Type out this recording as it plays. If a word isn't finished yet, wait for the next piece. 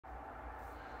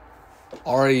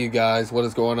Alright, you guys, what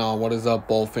is going on? What is up,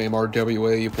 Ball Fame,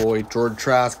 RWA, your boy, Jordan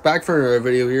Trask, back for another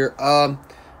video here.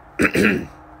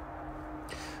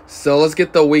 So let's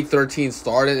get the Week 13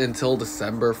 started until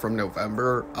December from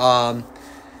November.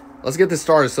 Let's get this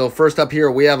started. So first up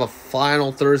here, we have a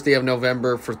final Thursday of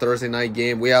November for Thursday night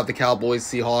game. We have the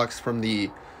Cowboys-Seahawks from the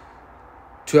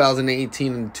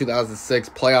 2018 and 2006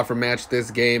 playoff rematch. This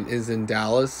game is in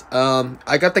Dallas.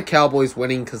 I got the Cowboys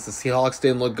winning because the Seahawks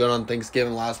didn't look good on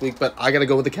Thanksgiving last week, but I got to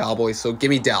go with the Cowboys, so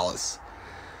give me Dallas.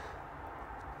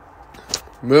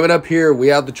 Moving up here, we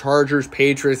have the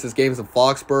Chargers-Patriots. This game's in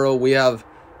Foxborough. We have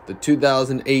the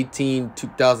 2018,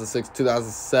 2006,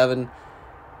 2007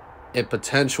 a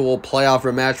potential playoff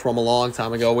rematch from a long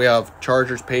time ago. We have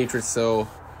Chargers-Patriots, so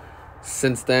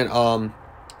since then,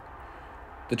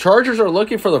 the Chargers are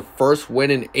looking for the first win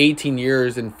in 18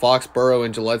 years in Foxborough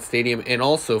and Gillette Stadium, and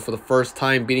also for the first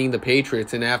time beating the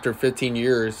Patriots. And after 15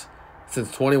 years,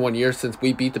 since 21 years since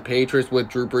we beat the Patriots with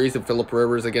Drew Brees and Phillip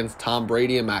Rivers against Tom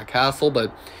Brady and Matt Castle.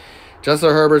 But Justin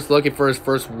Herbert's looking for his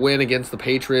first win against the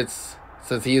Patriots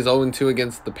since he is 0-2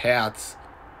 against the Pats.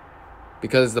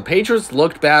 Because the Patriots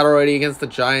looked bad already against the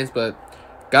Giants, but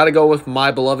got to go with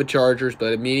my beloved Chargers.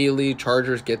 But immediately,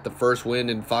 Chargers get the first win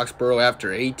in Foxborough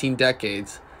after 18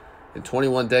 decades. And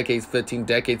 21 decades, 15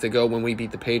 decades ago when we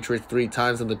beat the Patriots 3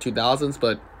 times in the 2000s.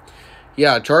 But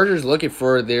yeah, Chargers looking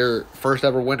for their first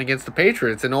ever win against the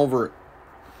Patriots in over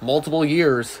multiple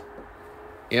years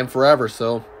and forever.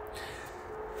 So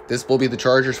this will be the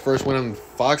Chargers' first win in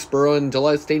Foxborough and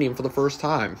Gillette Stadium for the first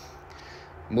time.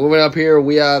 Moving up here,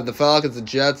 we have the Falcons and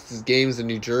Jets. This game's in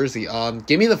New Jersey.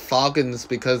 Give me the Falcons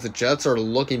because the Jets are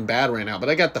looking bad right now. But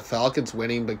I got the Falcons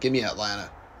winning, but give me Atlanta.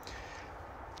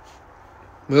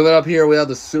 Moving up here, we have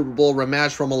the Super Bowl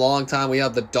rematch from a long time. We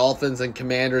have the Dolphins and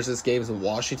Commanders. This game's in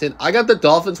Washington. I got the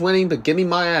Dolphins winning, but give me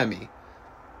Miami.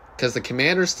 Because the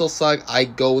Commanders still suck. I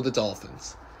go with the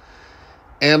Dolphins.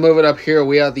 And moving up here,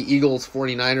 we have the Eagles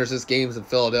 49ers. This game's in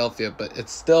Philadelphia, but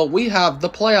it's still, we have the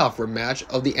playoff rematch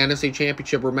of the NFC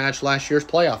Championship rematch last year's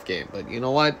playoff game. But you know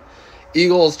what?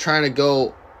 Eagles trying to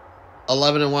go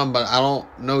 11-1, but I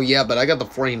don't know yet. But I got the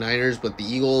 49ers, but the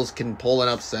Eagles can pull an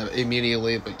upset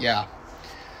immediately. But yeah.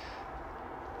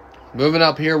 Moving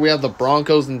up here, we have the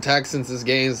Broncos and Texans. This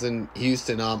game's in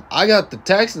Houston. I got the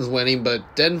Texans winning,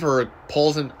 but Denver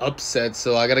pulls an upset,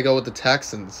 so I got to go with the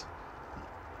Texans.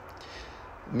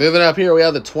 Moving up here, we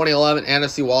have the 2011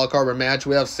 NFC wildcard rematch.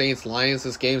 We have Saints-Lions.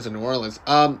 This game's in New Orleans.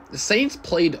 The Saints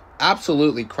played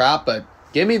absolutely crap, but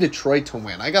give me Detroit to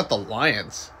win. I got the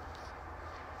Lions.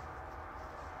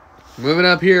 Moving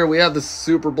up here, we have the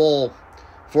Super Bowl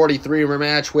 43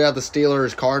 rematch. We have the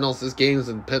Steelers-Cardinals. This game's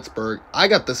in Pittsburgh. I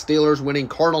got the Steelers winning.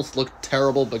 Cardinals look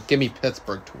terrible, but give me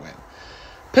Pittsburgh to win.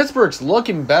 Pittsburgh's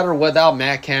looking better without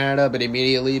Matt Canada, but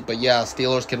immediately. But yeah,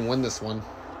 Steelers can win this one.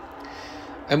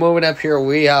 And moving up here,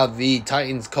 we have the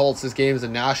Titans-Colts. This game's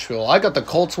in Nashville. I got the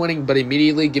Colts winning, but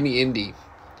immediately give me Indy.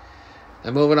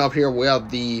 And moving up here, we have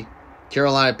the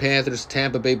Carolina Panthers,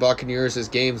 Tampa Bay Buccaneers. This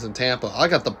game's in Tampa. I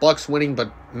got the Bucs winning,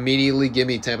 but immediately give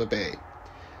me Tampa Bay.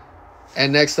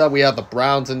 And next up, we have the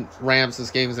Browns and Rams.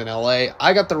 This game's in LA.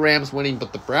 I got the Rams winning,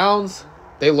 but the Browns,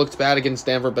 they looked bad against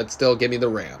Denver, but still give me the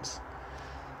Rams.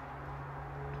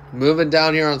 Moving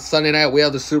down here on Sunday night, we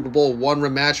have the Super Bowl I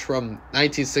rematch from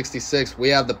 1966. We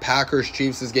have the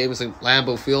Packers-Chiefs. This game is in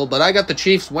Lambeau Field. But I got the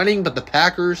Chiefs winning, but the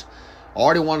Packers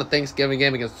already won a Thanksgiving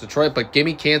game against Detroit. But give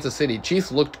me Kansas City.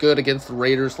 Chiefs looked good against the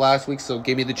Raiders last week, so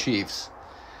give me the Chiefs.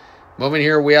 Moving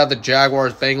here, we have the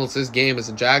Jaguars-Bengals. This game is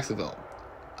in Jacksonville.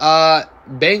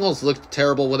 Bengals looked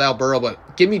terrible without Burrow,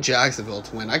 but give me Jacksonville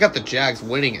to win. I got the Jags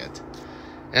winning it.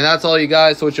 And that's all, you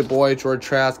guys. So it's your boy, Jordan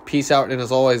Trask. Peace out, and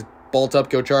as always, bolt up,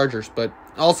 go Chargers. But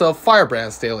also, fire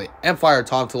Brandon Staley and fire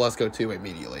Tom Telesco too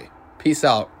immediately. Peace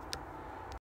out.